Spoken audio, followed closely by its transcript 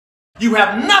You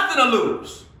have nothing to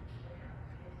lose.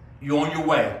 You're on your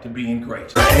way to being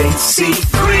great. AC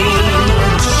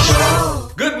Green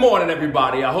Show. Good morning,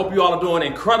 everybody. I hope you all are doing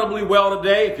incredibly well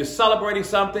today. If you're celebrating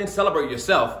something, celebrate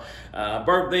yourself.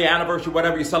 Birthday, anniversary,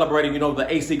 whatever you're celebrating, you know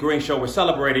the AC Green Show, we're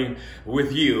celebrating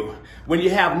with you. When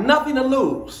you have nothing to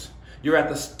lose, you're at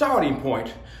the starting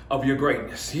point of your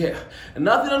greatness. Yeah,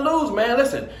 nothing to lose, man.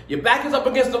 Listen, your back is up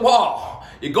against the wall.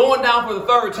 You're going down for the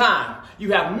third time.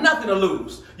 You have nothing to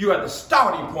lose. You're at the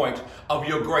starting point of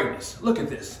your greatness. Look at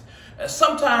this.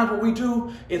 Sometimes what we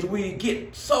do is we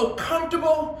get so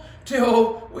comfortable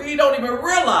till we don't even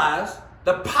realize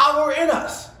the power in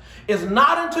us. It's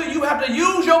not until you have to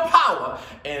use your power,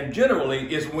 and generally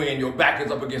it's when your back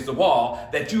is up against the wall,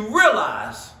 that you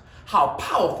realize how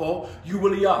powerful you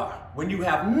really are. When you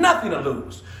have nothing to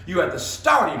lose, you're at the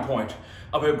starting point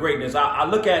of your greatness. I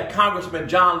look at Congressman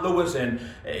John Lewis, and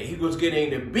he was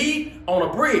getting beat on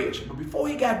a bridge. But before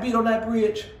he got beat on that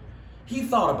bridge, he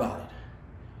thought about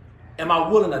it. Am I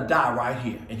willing to die right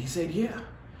here? And he said, yeah.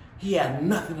 He had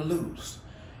nothing to lose.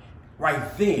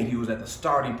 Right then, he was at the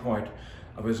starting point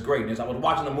of his greatness. I was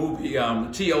watching a movie, the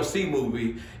TLC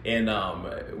movie, and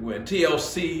when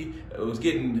TLC was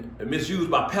getting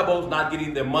misused by Pebbles, not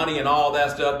getting their money and all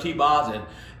that stuff, T-Boz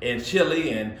and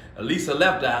Chili and Lisa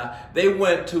Left Eye, they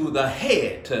went to the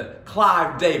head, to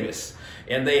Clive Davis,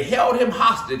 and they held him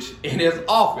hostage in his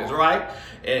office, right?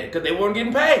 Because they weren't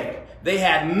getting paid. They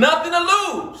had nothing to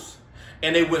lose,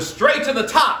 and they went straight to the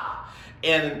top,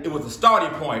 and it was the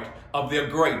starting point of their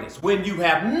greatness. When you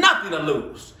have nothing to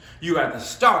lose, you're at the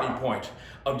starting point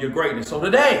of your greatness. So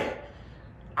today,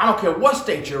 I don't care what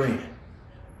state you're in,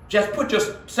 just put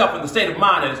yourself in the state of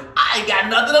mind as, I ain't got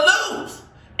nothing to lose.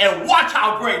 And watch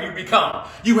how great you become.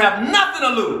 You have nothing to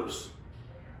lose.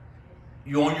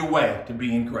 You're on your way to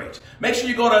being great. Make sure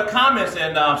you go to comments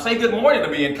and say good morning to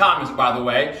me in comments, by the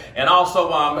way. And also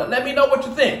let me know what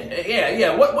you think.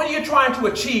 Yeah. What are you trying to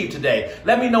achieve today?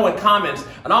 Let me know in comments.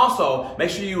 And also, make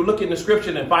sure you look in the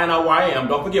description and find out where I am.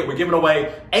 Don't forget, we're giving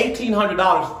away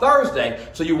 $1,800 Thursday.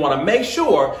 So you want to make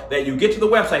sure that you get to the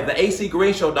website,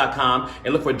 theacgreenshow.com,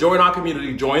 and look for Join Our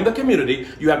Community. Join the community.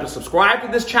 You have to subscribe to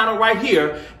this channel right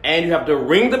here, and you have to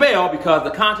ring the bell because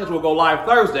the contest will go live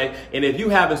Thursday. And if you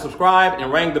haven't subscribed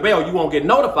and rang the bell, you won't get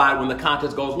notified when the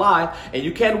contest goes live, and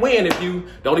you can't win if you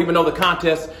don't even know the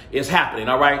contest is happening.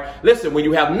 All right, listen, when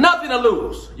you have nothing to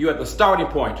lose, you're at the starting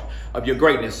point of your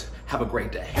greatness. Have a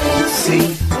great day.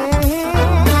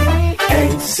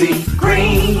 AC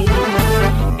Green,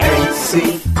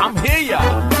 AC, I'm here,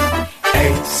 y'all.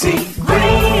 AC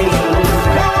Green,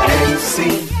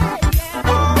 AC,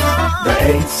 the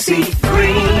AC Green.